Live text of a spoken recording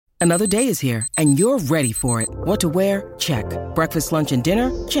Another day is here, and you're ready for it. What to wear? Check. Breakfast, lunch, and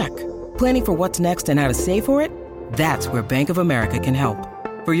dinner? Check. Planning for what's next and how to save for it? That's where Bank of America can help.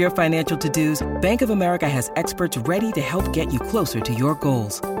 For your financial to-dos, Bank of America has experts ready to help get you closer to your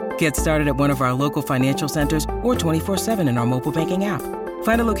goals. Get started at one of our local financial centers or 24/7 in our mobile banking app.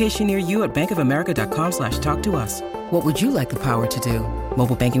 Find a location near you at bankofamerica.com/talktous. What would you like the power to do?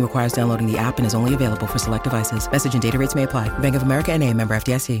 Mobile banking requires downloading the app and is only available for select devices. Message and data rates may apply. Bank of America NA, member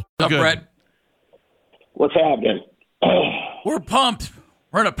FDIC. What's up, Brett? What's happening? We're pumped.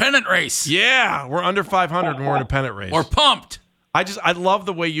 We're in a pennant race. Yeah, we're under 500 and we're in a pennant race. We're pumped. I love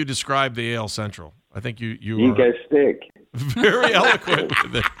the way you describe the AL Central. I think you guys stink. Very eloquent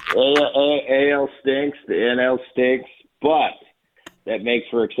with it. AL stinks, the NL stinks, but that makes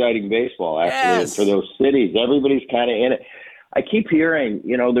for exciting baseball, actually. Yes. And for those cities, everybody's kind of in it. I keep hearing,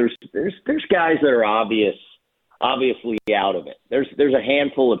 there's guys that are obviously out of it. There's a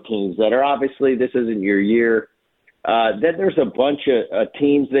handful of teams that are obviously this isn't your year. Then there's a bunch of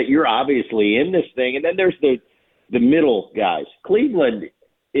teams that you're obviously in this thing, and then there's the middle guys. Cleveland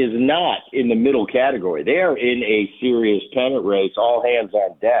is not in the middle category. They are in a serious pennant race, all hands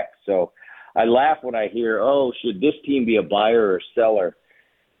on deck. So I laugh when I hear, should this team be a buyer or seller?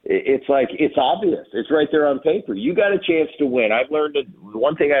 It's like, it's obvious. It's right there on paper. You got a chance to win.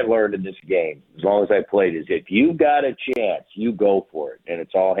 One thing I learned in this game, as long as I played, is if you got a chance, you go for it, and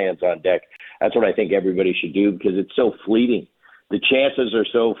it's all hands on deck. That's what I think everybody should do because it's so fleeting. The chances are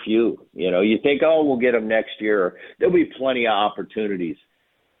so few. You think, we'll get them next year. Or there'll be plenty of opportunities.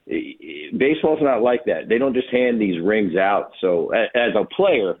 Baseball's not like that. They don't just hand these rings out. So as a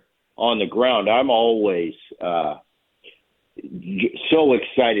player on the ground, I'm always so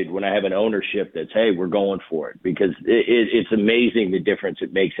excited when I have an ownership that's, hey, we're going for it, because it's amazing the difference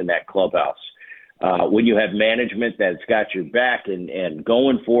it makes in that clubhouse. When you have management that's got your back and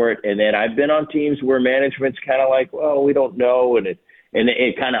going for it. And then I've been on teams where management's kind of like, well, we don't know. And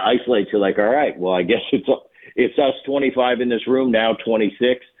it kind of isolates you, like, all right, well, I guess it's us 25 in this room, now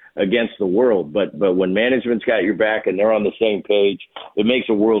 26 against the world. But when management's got your back and they're on the same page, it makes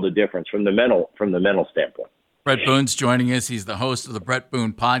a world of difference from the mental standpoint. Brett Boone's joining us. He's the host of the Brett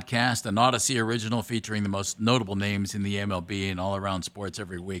Boone Podcast, an Odyssey original featuring the most notable names in the MLB and all around sports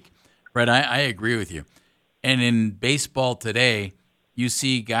every week. Brett, I agree with you. And in baseball today, you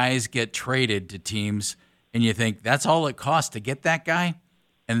see guys get traded to teams, and you think, that's all it costs to get that guy?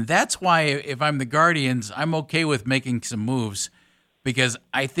 And that's why, if I'm the Guardians, I'm okay with making some moves, because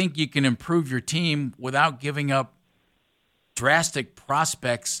I think you can improve your team without giving up drastic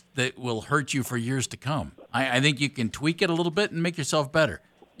prospects that will hurt you for years to come. I think you can tweak it a little bit and make yourself better.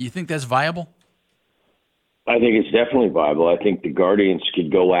 You think that's viable? I think it's definitely viable. I think the Guardians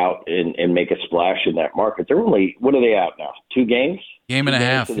could go out and make a splash in that market. They're only, what are they out now? 2 games? Game and a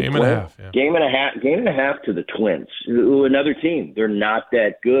half. Yeah. Game and a half to the Twins. Another team. They're not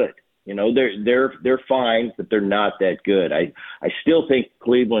that good. They're fine, but they're not that good. I still think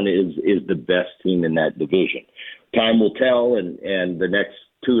Cleveland is the best team in that division. Time will tell, and the next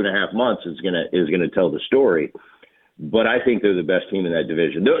 2.5 months is gonna tell the story. But I think they're the best team in that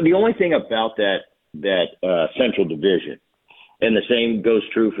division. The only thing about that Central Division, and the same goes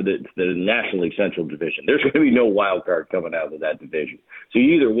true for the National League Central Division, there's going to be no wild card coming out of that division. So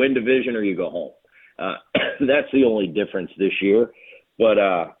you either win division or you go home. That's the only difference this year. But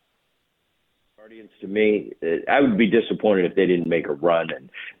Guardians, to me, I would be disappointed if they didn't make a run. And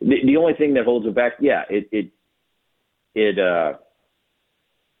the only thing that holds it back,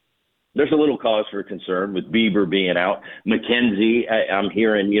 there's a little cause for concern with Bieber being out. McKenzie, I'm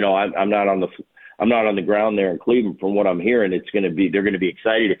hearing, I'm not on the ground there in Cleveland. From what I'm hearing, they're going to be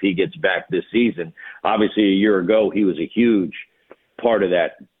excited if he gets back this season. Obviously, a year ago, he was a huge part of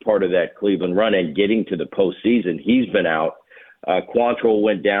that Cleveland run and getting to the postseason. He's been out. Quantrill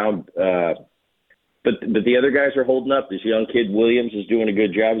went down, but the other guys are holding up. This young kid Williams is doing a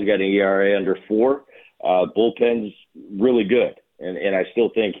good job. He's got an ERA under 4. Bullpen's really good. And I still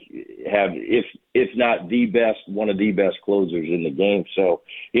think if not the best, one of the best closers in the game. So,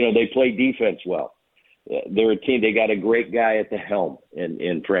 they play defense well. They're a team. They got a great guy at the helm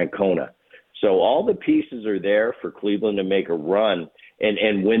in Francona. So all the pieces are there for Cleveland to make a run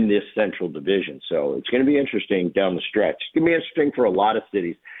and win this Central Division. So it's going to be interesting down the stretch. It's going to be interesting for a lot of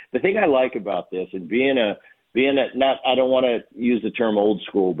cities. The thing I like about this, and being a I don't want to use the term old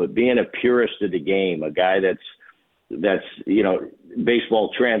school, but being a purist of the game, a guy that's baseball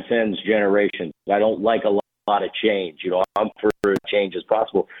transcends generations. I don't like a lot of change. I'm for change as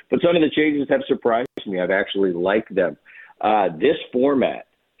possible. But some of the changes have surprised me. I've actually liked them. This format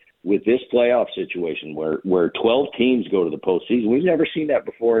with this playoff situation where 12 teams go to the postseason. We've never seen that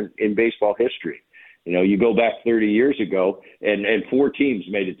before in baseball history. You know, you go back 30 years ago, and 4 teams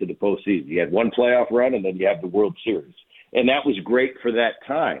made it to the postseason. You had one playoff run, and then you have the World Series. And that was great for that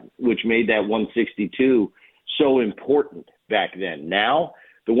time, which made that 162 so important back then. Now,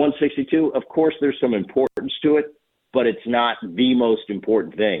 the 162, of course, there's some importance to it, but it's not the most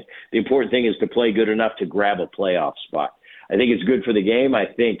important thing. The important thing is to play good enough to grab a playoff spot. I think it's good for the game. I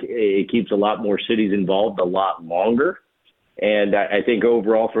think it keeps a lot more cities involved a lot longer. And I think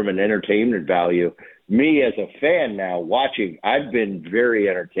overall from an entertainment value, me as a fan now watching, I've been very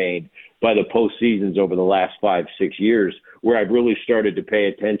entertained by the postseasons over the last 5-6 years where I've really started to pay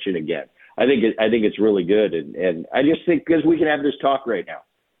attention again. I think it's really good. And I just think because we can have this talk right now.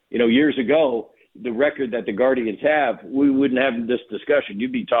 You know, years ago, the record that the Guardians have, we wouldn't have this discussion.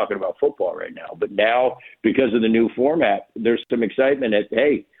 You'd be talking about football right now. But now, because of the new format, there's some excitement that,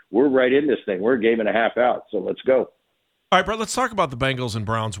 hey, we're right in this thing. We're a game and a half out, so let's go. All right, Brett, let's talk about the Bengals and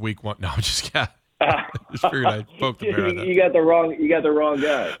Browns week 1. No, just figured I'd poke the bear on that. You got the wrong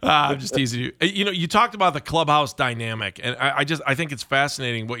guy. I'm just teasing you. You know, you talked about the clubhouse dynamic, and I think it's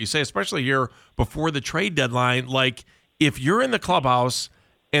fascinating what you say, especially here before the trade deadline. Like, if you're in the clubhouse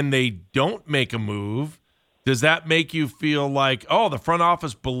and they don't make a move, does that make you feel like, oh, the front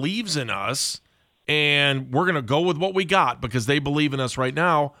office believes in us and we're going to go with what we got because they believe in us right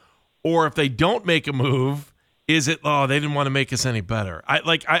now? Or if they don't make a move, is it, oh, they didn't want to make us any better?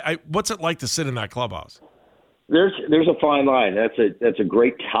 What's it like to sit in that clubhouse? There's a fine line. That's a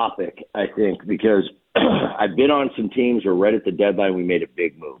great topic, I think, because I've been on some teams where right at the deadline we made a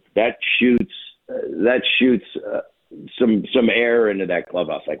big move. That shoots some air into that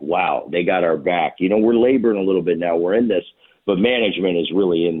clubhouse. Like, wow, they got our back. You know, we're laboring a little bit now. We're in this, but management is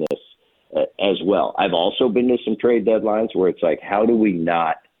really in this as well. I've also been to some trade deadlines where it's like, how do we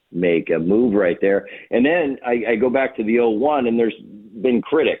not make a move right there? And then I go back to the 0-1, and there's been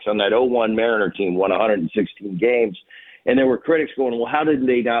critics on that 0-1 Mariner team, won 116 games. And there were critics going, well, how did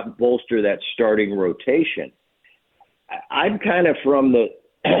they not bolster that starting rotation? I'm kind of from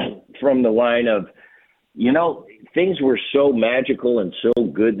the line of, you know, things were so magical and so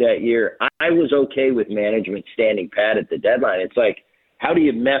good that year. I was okay with management standing pat at the deadline. It's like, how do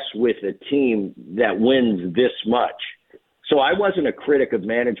you mess with a team that wins this much? So I wasn't a critic of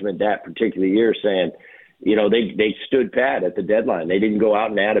management that particular year saying, you know, they stood pat at the deadline. They didn't go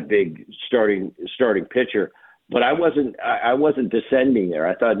out and add a big starting pitcher. But I wasn't descending there.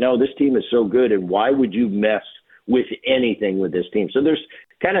 I thought, no, this team is so good, and why would you mess with anything with this team? So there's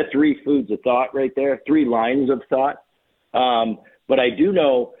kind of 3 foods of thought right there, 3 lines of thought. But I do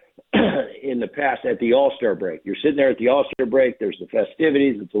know in the past at the All-Star break, you're sitting there at the All-Star break, there's the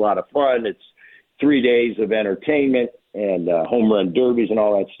festivities, it's a lot of fun, it's 3 days of entertainment and home run derbies and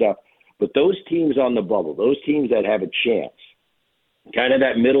all that stuff. But those teams on the bubble, those teams that have a chance, kind of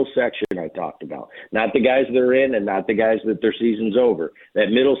that middle section I talked about, not the guys that are in and not the guys that their season's over, that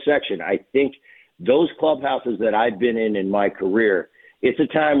middle section, I think those clubhouses that I've been in my career, it's a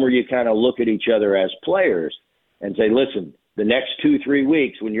time where you kind of look at each other as players and say, listen, the next 2-3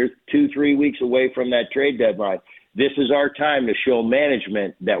 weeks, when you're 2-3 weeks away from that trade deadline, this is our time to show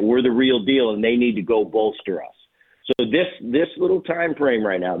management that we're the real deal and they need to go bolster us. So this little time frame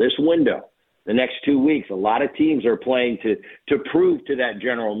right now, this window, the next 2 weeks, a lot of teams are playing to prove to that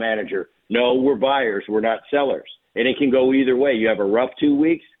general manager, no, we're buyers, we're not sellers. And it can go either way. You have a rough 2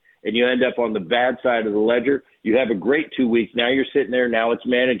 weeks and you end up on the bad side of the ledger. You have a great 2 weeks. Now you're sitting there. Now it's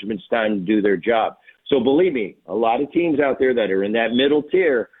management's time to do their job. So believe me, a lot of teams out there that are in that middle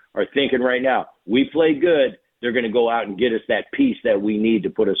tier are thinking right now, we play good. They're going to go out and get us that piece that we need to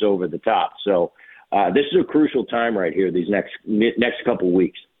put us over the top. So this is a crucial time right here, these next couple of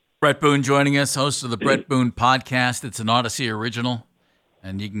weeks. Bret Boone joining us, host of the Bret Boone Podcast. It's an Odyssey original,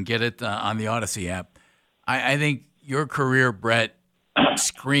 and you can get it on the Odyssey app. I think your career, Bret,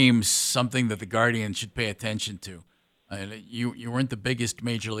 screams something that the Guardians should pay attention to. You weren't the biggest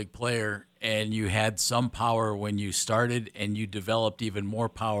major league player, and you had some power when you started, and you developed even more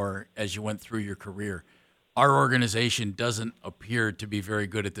power as you went through your career. Our organization doesn't appear to be very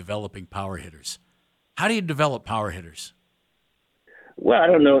good at developing power hitters. How do you develop power hitters? Well, I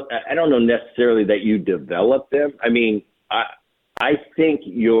don't know necessarily that you develop them. I mean, I think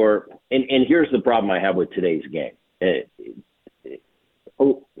and here's the problem I have with today's game.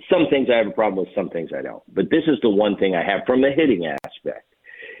 Some things I have a problem with, some things I don't. But this is the one thing I have from the hitting aspect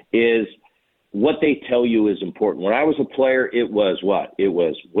is what they tell you is important. When I was a player, it was what? It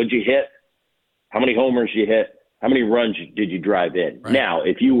was, what'd you hit? How many homers you hit? How many runs did you drive in? Right. Now,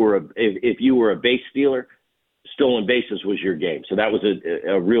 if you were a base stealer, stolen bases was your game. So that was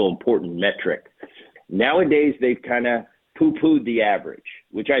a real important metric. Nowadays, they've kind of poo-pooed the average,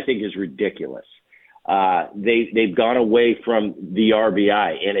 which I think is ridiculous. They've gone away from the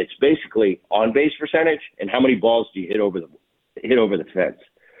RBI, and it's basically on-base percentage and how many balls do you hit over the fence.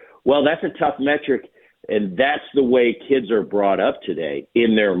 Well, that's a tough metric, and that's the way kids are brought up today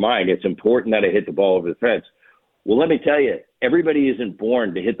in their mind. It's important that I hit the ball over the fence. Well, let me tell you, everybody isn't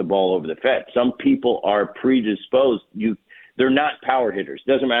born to hit the ball over the fence. Some people are predisposed. They're not power hitters.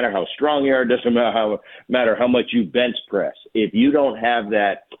 Doesn't matter how strong you are. Doesn't matter how much you bench press. If you don't have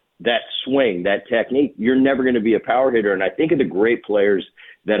that swing, that technique, you're never going to be a power hitter. And I think of the great players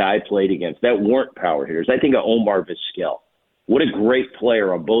that I played against that weren't power hitters. I think of Omar Vizquel. What a great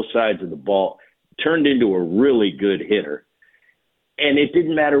player on both sides of the ball. Turned into a really good hitter. And it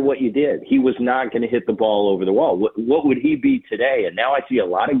didn't matter what you did. He was not going to hit the ball over the wall. What would he be today? And now I see a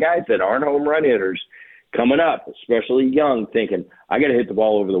lot of guys that aren't home run hitters coming up, especially young, thinking, I got to hit the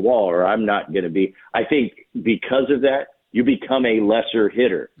ball over the wall or I'm not going to be. I think because of that, you become a lesser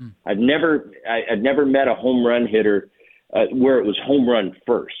hitter. I've never met a home run hitter where it was home run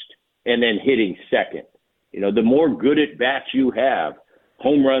first and then hitting second. The more good at bats you have,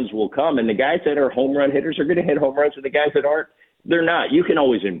 home runs will come. And the guys that are home run hitters are going to hit home runs, and the guys that aren't, they're not. You can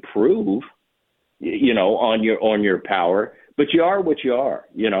always improve, on your power, but you are what you are.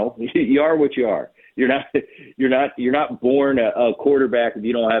 You are what you are. You're not born a quarterback if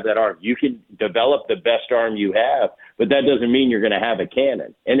you don't have that arm. You can develop the best arm you have, but that doesn't mean you're going to have a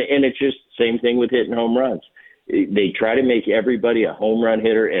cannon. And it's just same thing with hitting home runs. They try to make everybody a home run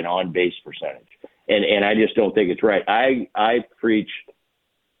hitter and on base percentage, and I just don't think it's right. I preach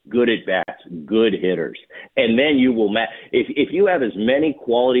good at bats, good hitters, and then you will if you have as many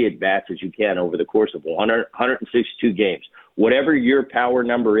quality at bats as you can over the course of 162 games, whatever your power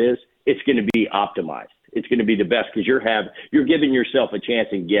number is, it's going to be optimized. It's going to be the best because you're giving yourself a chance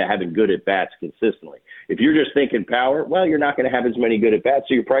and having good at bats consistently. If you're just thinking power, well, you're not going to have as many good at bats,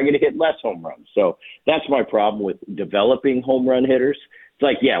 so you're probably going to hit less home runs. So that's my problem with developing home run hitters. It's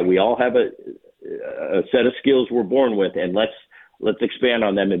like, yeah, we all have a set of skills we're born with, and let's expand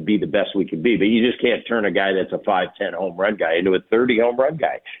on them and be the best we can be. But you just can't turn a guy that's a 5-10 home run guy into a 30 home run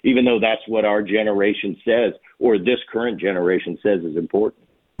guy, even though that's what our generation says or this current generation says is important.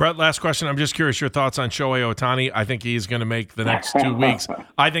 Brett, last question. I'm just curious your thoughts on Shohei Ohtani. I think he's going to make the next 2 weeks.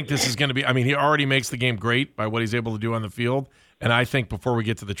 I think this is going to be – he already makes the game great by what he's able to do on the field. And I think before we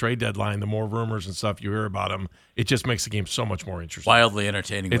get to the trade deadline, the more rumors and stuff you hear about him, it just makes the game so much more interesting. Wildly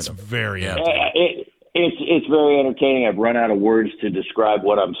entertaining. It's very entertaining. It's very entertaining. I've run out of words to describe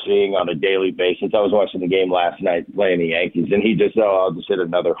what I'm seeing on a daily basis. I was watching the game last night playing the Yankees, and I'll just hit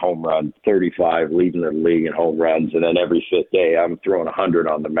another home run, 35, leading the league in home runs. And then every fifth day, I'm throwing 100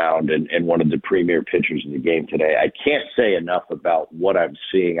 on the mound and one of the premier pitchers in the game today. I can't say enough about what I'm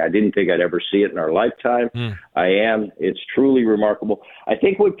seeing. I didn't think I'd ever see it in our lifetime. I am. It's truly remarkable. I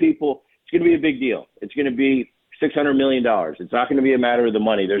think it's going to be a big deal. It's going to be $600 million. It's not going to be a matter of the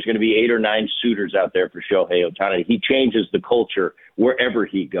money. There's going to be 8 or 9 suitors out there for Shohei Ohtani. He changes the culture wherever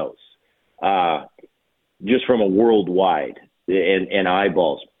he goes, just from a worldwide and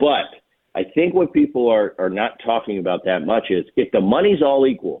eyeballs. But I think what people are not talking about that much is if the money's all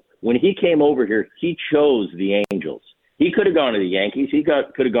equal, when he came over here, he chose the Angels. He could have gone to the Yankees. He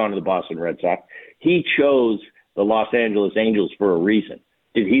could have gone to the Boston Red Sox. He chose the Los Angeles Angels for a reason.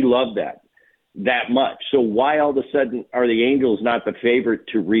 Did he love that much? So why all of a sudden are the Angels not the favorite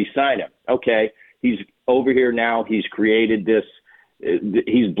to re-sign him? Okay, he's over here now. He's created this.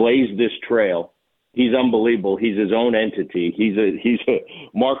 He's blazed this trail. He's unbelievable. He's his own entity. He's a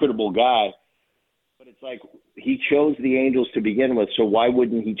marketable guy. But it's like he chose the Angels to begin with, so why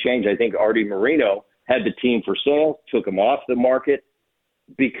wouldn't he change? I think Artie Moreno had the team for sale, took him off the market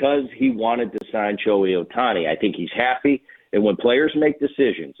because he wanted to sign Shohei Ohtani. I think he's happy. And when players make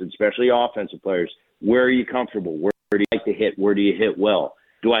decisions, especially offensive players, where are you comfortable? Where do you like to hit? Where do you hit well?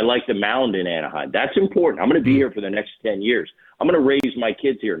 Do I like the mound in Anaheim? That's important. I'm going to be here for the next 10 years. I'm going to raise my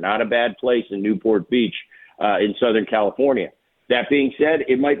kids here. Not a bad place in Newport Beach in Southern California. That being said,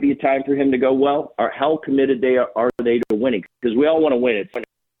 it might be a time for him to go, well, how committed are they to winning? Because we all want to win. It's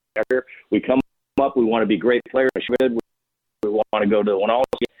we come up, we want to be great players. We want to go to the one all.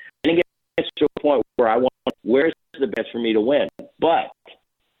 And it gets to a point where where's the best for me to win? But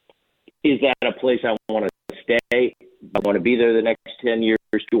is that a place I want to stay? I want to be there the next 10 years.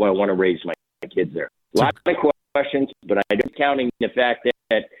 Do I want to raise my kids there? Lots of questions, but I'm counting the fact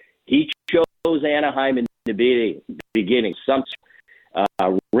that he chose Anaheim in the beginning. Some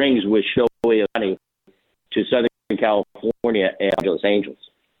rings with Shohei Ohtani to Southern California and Los Angeles.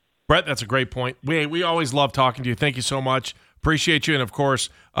 Brett, that's a great point. We always love talking to you. Thank you so much. Appreciate you. And, of course,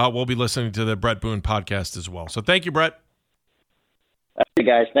 we'll be listening to the Brett Boone podcast as well. So thank you, Brett. Hey,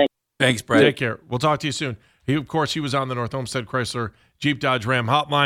 guys. Thanks, Brett. Take care. We'll talk to you soon. He was on the North Olmsted Chrysler Jeep Dodge Ram hotline.